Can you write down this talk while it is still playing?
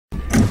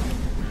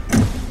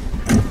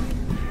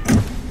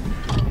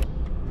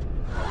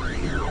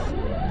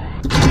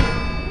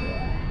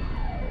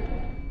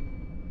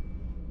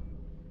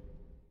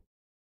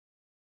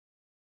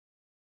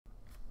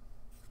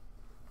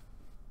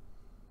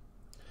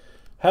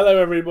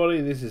Hello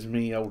everybody, this is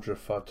me, Ultra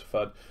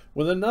Fud,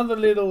 with another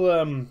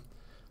little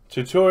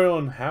tutorial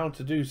on how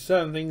to do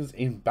certain things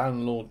in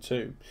Bannerlord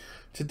 2.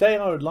 Today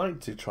I would like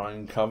to try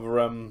and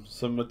cover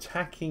some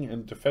attacking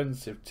and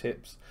defensive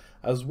tips,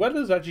 as well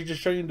as actually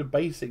just show you the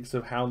basics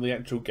of how the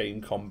actual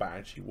game combat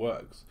actually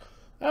works.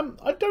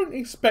 I don't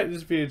expect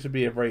this video to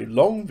be a very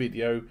long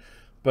video,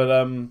 but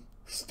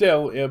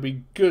still it'll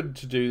be good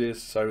to do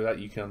this so that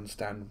you can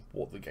understand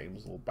what the game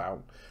is all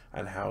about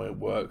and how it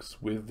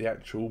works with the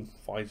actual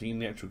fighting in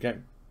the actual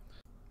game.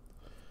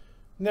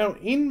 Now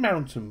in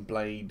Mountain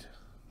Blade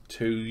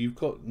 2 you've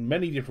got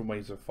many different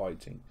ways of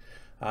fighting,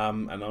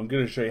 and I'm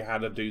going to show you how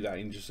to do that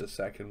in just a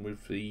second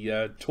with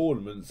the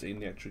tournaments in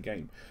the actual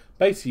game.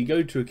 Basically you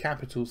go to a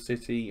capital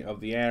city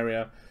of the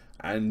area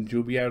and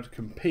you'll be able to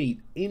compete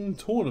in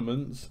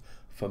tournaments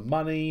for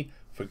money,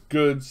 for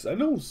goods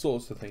and all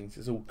sorts of things.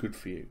 It's all good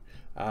for you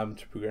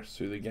to progress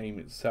through the game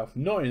itself.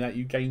 Not only that,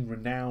 you gain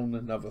renown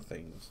and other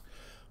things.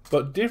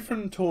 But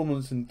different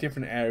tournaments in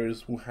different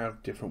areas will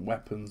have different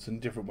weapons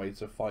and different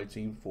ways of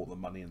fighting for the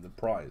money and the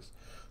prize.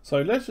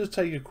 So let's just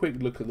take a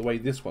quick look at the way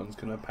this one's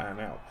going to pan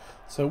out.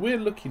 So we're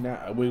looking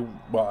at, well,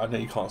 I know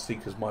you can't see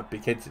because my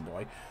big head's in the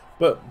way,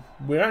 but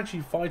we're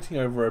actually fighting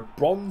over a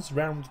bronze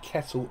round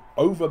kettle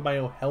over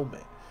mail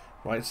helmet.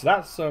 Right, so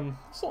that's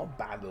it's not a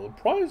bad little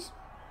prize.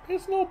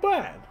 It's not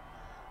bad.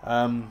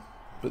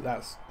 But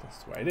that's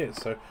the way it is.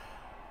 So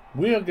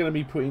we are going to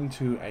be put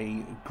into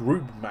a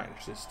group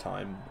match this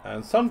time,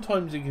 and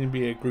sometimes it can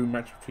be a group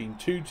match between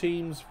 2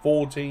 teams,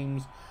 4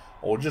 teams,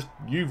 or just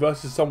you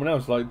versus someone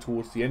else like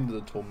towards the end of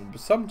the tournament.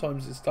 But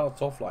sometimes it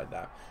starts off like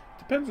that.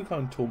 Depends what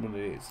kind of tournament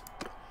it is.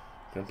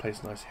 I'm going to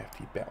place a nice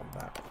hefty bet on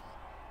that,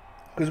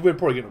 because we're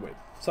probably going to win.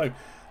 So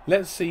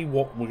let's see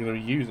what we're going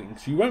to be using.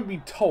 So you won't be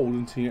told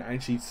until you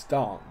actually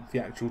start the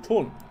actual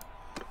tournament.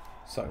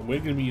 So we're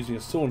going to be using a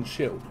sword and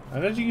shield,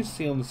 and as you can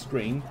see on the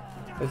screen,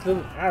 there's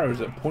little arrows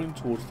that point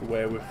towards to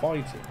where we're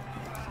fighting,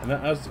 and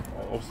that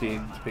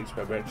obviously depicts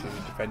where we're actually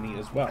defending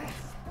as well.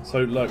 So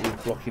like we're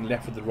blocking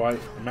left with the right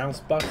mouse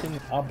button,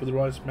 up with the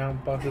right mouse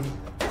button,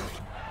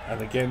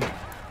 and again,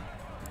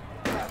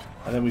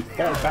 and then we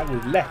fight back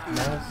with left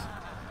mouse,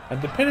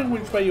 and depending on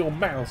which way your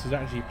mouse is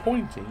actually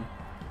pointing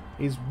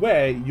is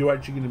where you're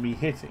actually going to be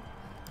hitting.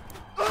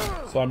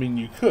 So I mean,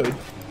 you could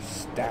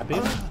stab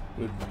him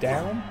with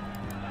down,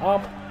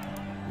 up,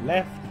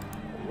 left,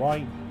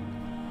 right.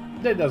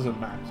 That doesn't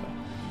matter.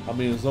 I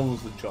mean, as long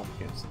as the job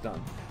gets done.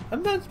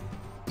 And that's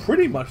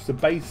pretty much the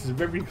basis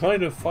of every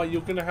kind of fight you're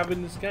going to have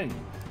in this game,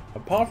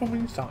 apart from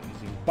when you start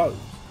using bows.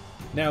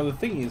 Now the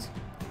thing is,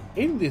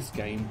 in this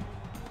game,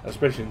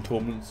 especially in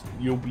tournaments,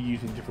 you'll be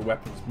using different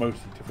weapons,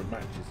 mostly different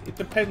matches. It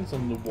depends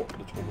on what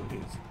the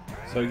tournament is.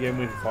 So again,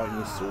 we're fighting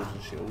with swords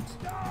and shields,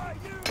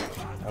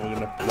 and we're going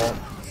to block,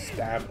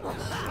 stab,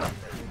 and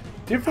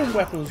different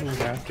weapons will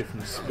have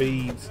different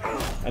speeds,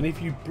 and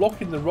if you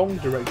block in the wrong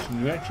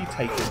direction, you actually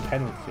take a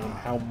penalty on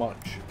how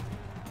much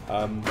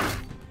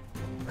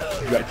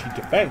you actually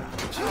defend.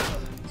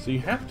 So you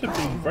have to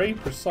be very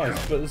precise,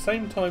 but at the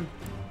same time,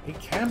 it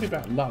can be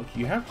about luck.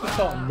 You have to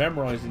start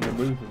memorizing the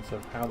movements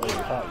of how they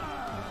fight,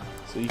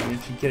 so you can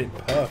actually get it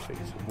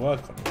perfect and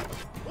work on it.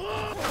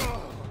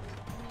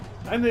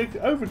 And then,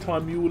 over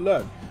time, you will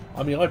learn.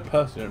 I mean, I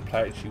personally don't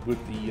play actually with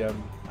the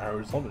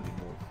arrows on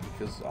anymore,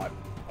 because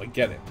I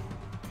get it.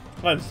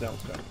 I understand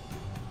what's going on.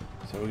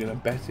 So we're going to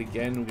bet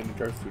again. We're going to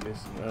go through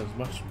this and learn as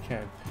much as we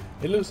can.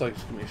 It looks like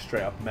it's going to be a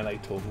straight up melee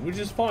tournament, which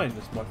is fine.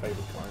 That's my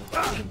favourite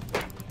kind.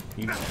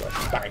 You just got to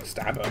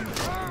backstab them.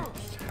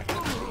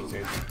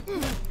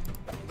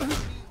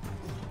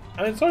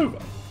 And it's over.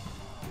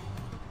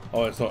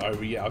 Oh, it's not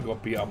over yet. I've got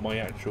to beat up my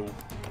actual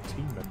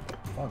team member.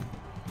 Fun.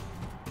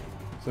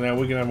 So now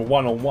we're going to have a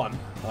one-on-one.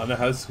 I know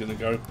how this is going to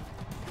go.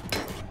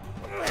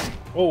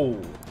 Oh.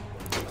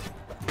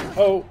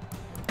 Oh.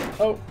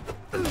 Oh.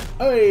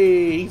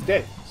 Hey, he's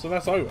dead. So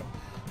that's over.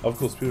 Of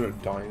course, people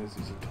don't die. This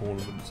is a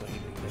tournament, so you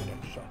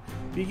don't die.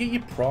 But you get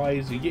your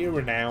prize, you get your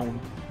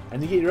renown,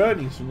 and you get your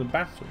earnings from the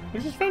battle,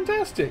 which is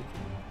fantastic.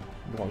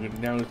 What I'm going to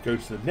do now is go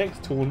to the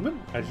next tournament,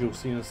 as you'll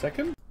see in a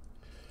second.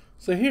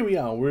 So here we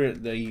are. We're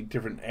at the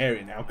different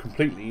area now,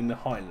 completely in the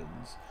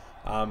Highlands,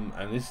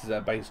 and this is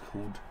a base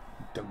called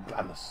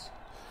Douglas.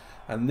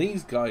 And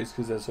these guys,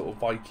 because they're sort of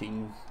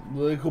Viking,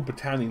 well, they're called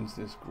battalions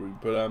in this group,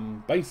 but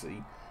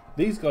basically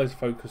these guys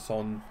focus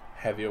on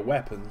heavier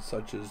weapons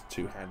such as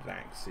two-handed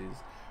axes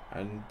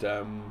and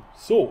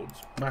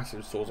swords,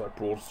 massive swords like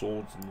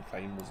broadswords and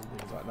claymores and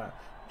things like that,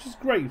 which is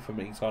great for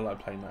me, so I like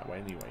playing that way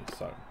anyway.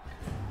 So,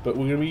 but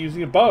we're going to be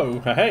using a bow.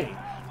 Hey,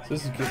 so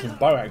this is get some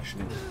bow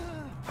action in.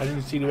 As you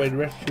can see, the way the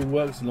reticle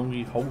works, the longer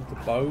you hold the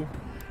bow,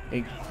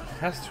 it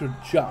has to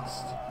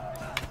adjust.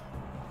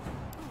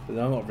 But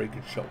I'm not a very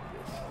good shot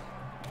with this.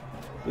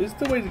 But it's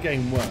the way the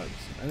game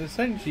works, and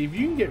essentially, if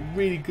you can get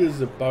really good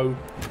as a bow,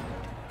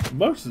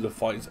 most of the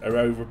fights are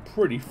over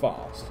pretty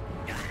fast.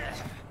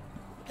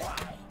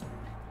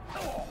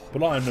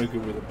 But I am no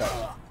good with a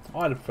bow.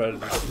 I prefer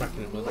just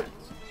smacking him with an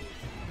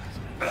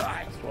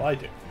axe. That's what I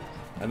do.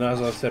 And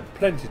as I've said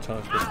plenty of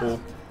times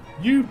before,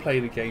 You play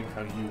the game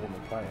how you want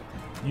to play it.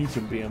 You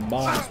can be a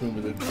marksman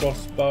with a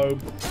crossbow,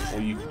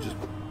 or you can just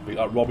be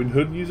like Robin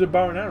Hood and use a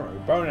bow and arrow.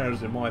 Bow and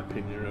arrows, in my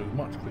opinion, are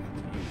much quicker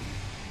to use.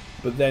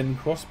 But then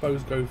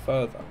crossbows go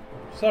further.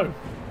 So,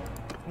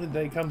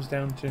 it comes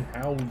down to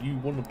how you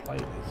want to play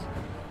this.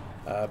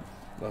 Like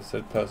I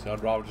said, personally,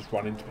 I'd rather just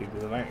run into people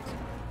with an axe.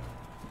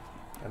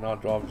 And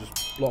I'd rather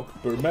just block.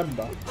 But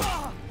remember,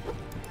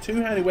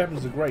 two-handed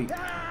weapons are great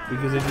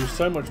because they do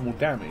so much more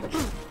damage.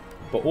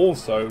 But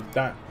also,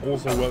 that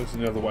also works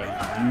in the other way.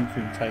 You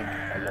can take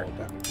a lot of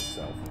damage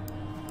yourself.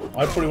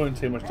 I probably won't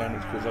take much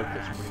damage because I've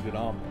got some really good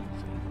armor.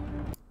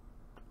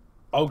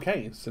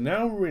 Okay, so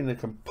now we're in a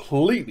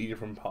completely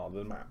different part of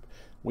the map.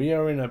 We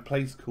are in a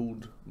place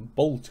called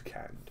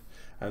Balticand.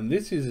 And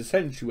this is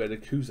essentially where the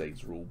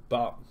Crusades rule.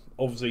 But,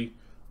 obviously,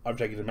 I've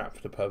taken the map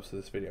for the purpose of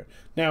this video.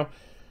 Now,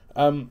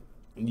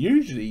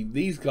 usually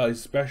these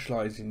guys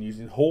specialise in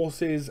using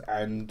horses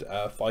and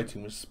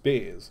fighting with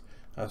spears.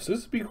 So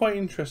this would be quite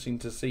interesting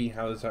to see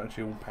how this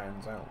actually all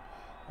pans out.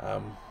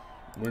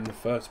 We're in the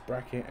first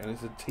bracket and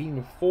it's a team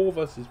of 4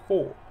 versus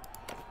 4.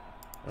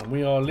 And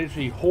we are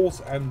literally horse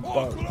and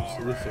bow,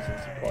 so this doesn't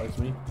surprise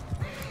me.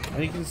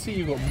 And you can see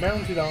you've got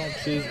mounted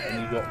archers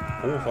and you've got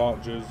horse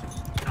archers.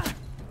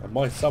 And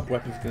my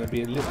sub-weapon is going to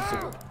be a little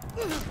sword.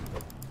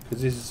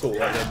 Because this is sort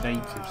of like their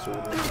native sword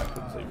and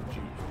weapons they would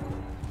use.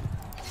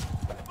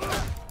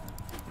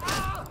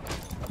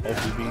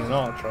 Obviously being an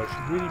archer, I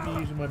should really be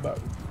using my bow.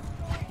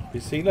 You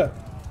see, look.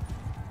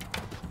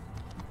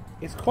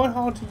 It's quite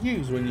hard to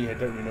use when you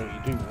don't really know what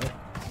you're doing, right?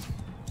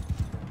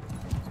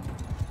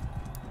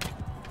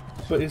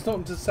 But it's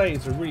not to say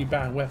it's a really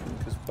bad weapon,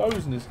 because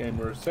bows in this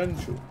game are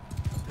essential.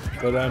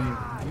 But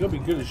you gotta be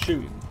good at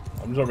shooting.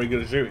 I'm just not very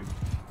good at shooting.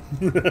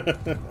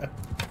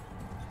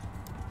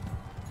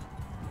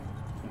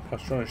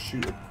 Plus trying to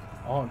shoot an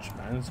archer,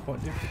 man, is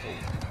quite difficult.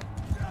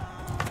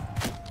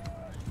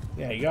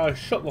 Yeah, you gotta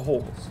shot the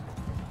horse.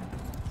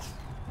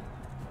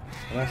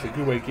 And that's a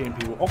good way of getting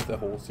people off their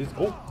horses.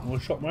 Oh, I'm going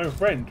to shot my own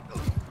friend.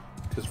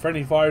 Because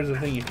friendly fire is a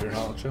thing if you're an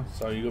archer,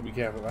 so you've got to be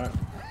careful of that.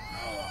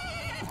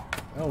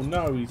 Oh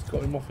no, he's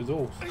got him off his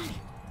horse.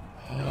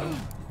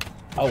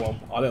 Oh well,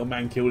 our little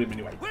man killed him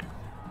anyway.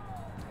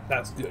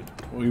 That's good.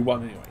 We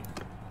won anyway.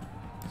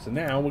 So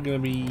now we're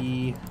going to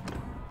be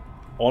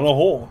on a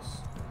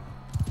horse.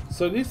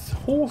 So this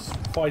horse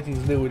fighting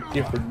is a little bit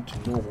different to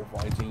normal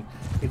fighting.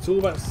 It's all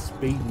about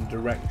speed and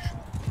direction.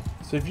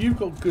 So if you've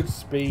got good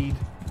speed,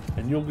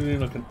 and you're going to do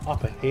like an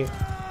upper hit,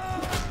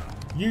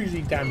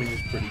 usually damage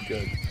is pretty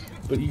good.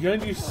 But you're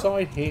going to do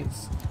side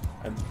hits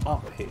and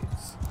up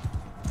hits.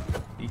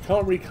 You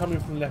can't really come in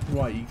from left and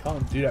right, you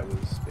can't do that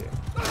with a spear.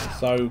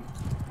 So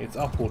it's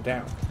up or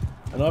down.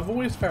 And I've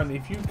always found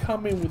if you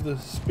come in with the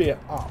spear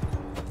up,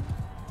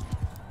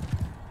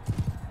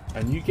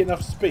 and you get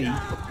enough speed,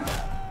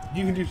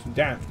 you can do some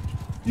damage.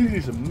 You can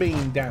do some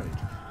mean damage.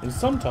 And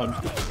sometimes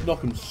you can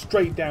knock them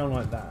straight down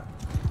like that.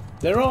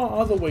 There are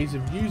other ways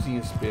of using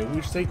a spear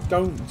which they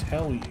don't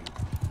tell you.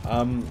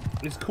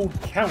 It's called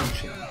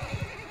couching.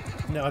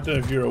 Now I don't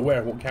know if you're aware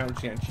of what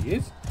couching actually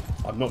is.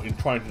 I'm not even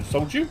trying to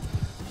insult you.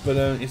 But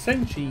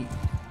essentially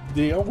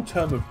the old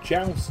term of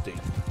jousting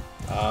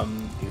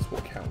is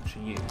what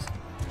couching is.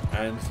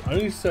 And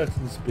only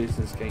certain spears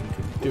in this game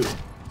can do it.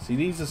 See,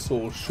 these are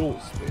sort of short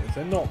spears.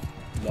 They're not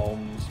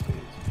long spears.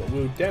 But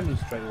we'll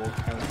demonstrate what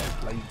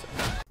couching later.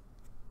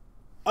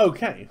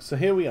 Okay, so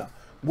here we are.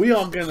 We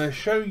are going to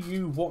show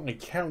you what a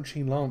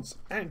couching lance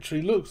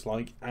actually looks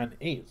like and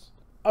is.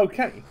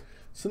 Okay,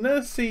 so now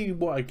let's see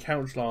what a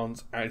couch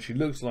lance actually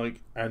looks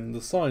like and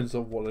the signs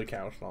of what a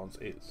couch lance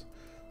is.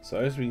 So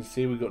as we can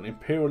see, we've got an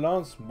imperial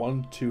lance,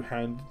 1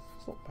 2-handed,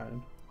 it's not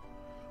bad.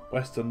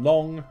 Western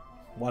long,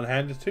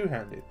 1-handed,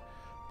 2-handed.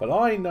 But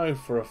I know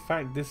for a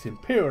fact this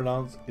imperial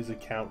lance is a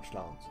couch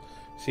lance.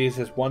 See, it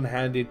says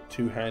 1-handed,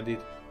 2-handed,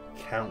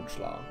 couch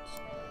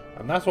lance.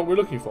 And that's what we're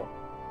looking for.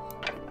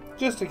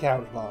 Just a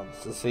couch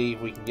lance to see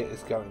if we can get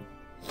this going.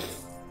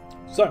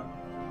 So,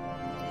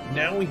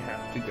 now we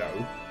have to go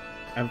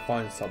and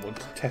find someone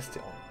to test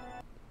it on.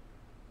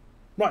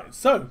 Right,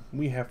 so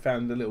we have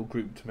found a little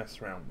group to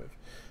mess around with.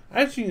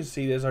 As you can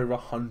see, there's over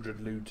 100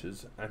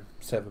 looters and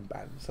 7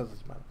 bandits, that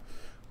doesn't matter.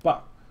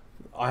 But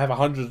I have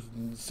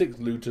 106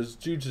 looters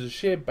due to the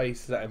sheer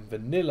base that in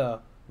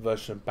vanilla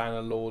version of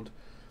Bannerlord,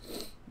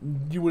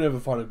 you will never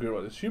find a group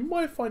like this. You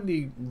might find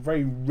a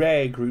very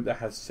rare group that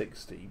has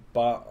 60,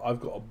 but I've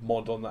got a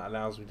mod on that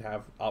allows me to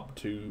have up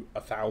to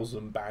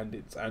 1,000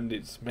 bandits, and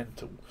it's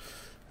mental.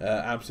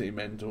 Absolutely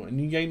mental, and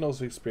you gain lots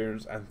of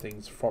experience and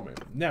things from it.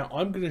 Now,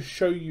 I'm going to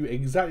show you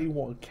exactly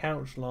what a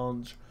couch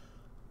lance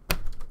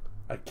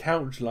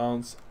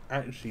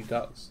actually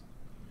does.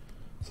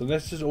 So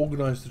let's just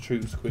organise the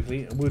troops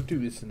quickly, and we'll do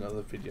this in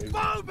another video.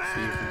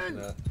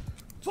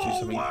 See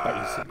if we can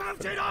do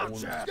something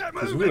basic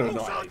because we don't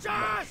know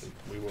actually.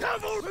 We will.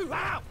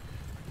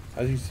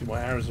 As you see,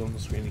 my arrows on the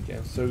screen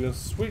again. So we're going to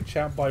switch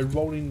out by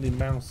rolling the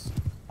mouse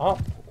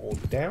up or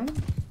down.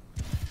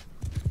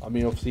 I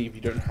mean, obviously, if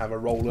you don't have a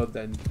roller,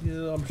 then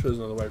yeah, I'm sure there's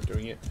another way of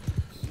doing it.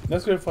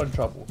 Let's go find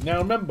trouble. Now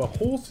remember,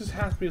 horses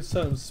have to be a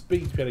certain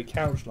speed to be able to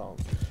couch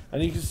lance.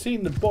 And you can see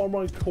in the bottom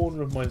right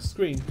corner of my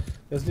screen,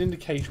 there's an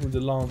indication with the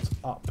lance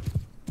up.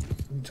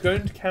 To go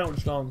into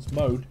couch lance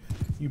mode,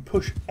 you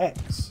push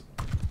X,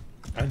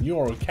 and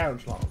you're a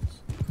couch lance.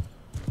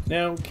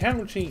 Now,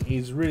 couching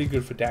is really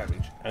good for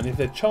damage, and if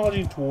they're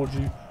charging towards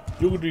you,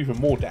 you're going to do even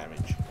more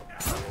damage.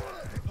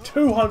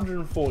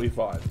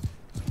 245.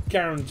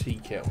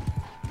 Guarantee kill.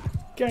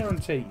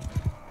 Guarantee.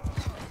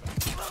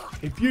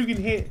 If you can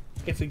hit,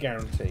 it's a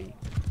guarantee.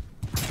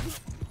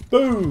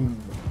 Boom!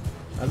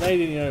 And they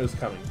didn't know it was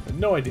coming. They had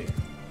no idea.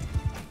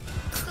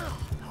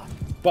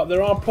 But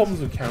there are problems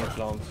with couch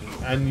lancing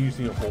and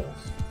using a horse.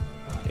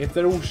 If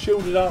they're all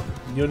shielded up,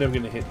 you're never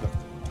going to hit them.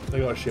 They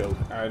got a shield,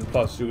 and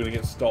plus you're going to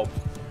get stopped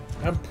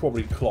and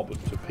probably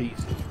clobbered to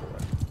pieces for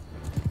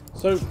it.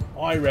 So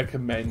I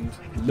recommend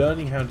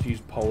learning how to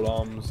use pole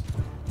arms.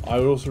 I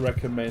would also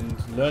recommend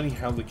learning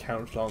how the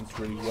couch lance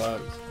really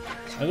works,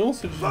 and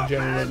also just in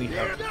general learning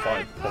how to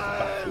fight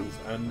proper battles.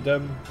 And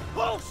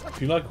if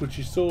you like what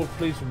you saw,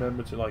 please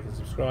remember to like and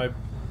subscribe,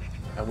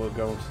 and we'll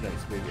go on to the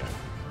next video.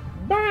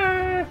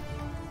 Bye!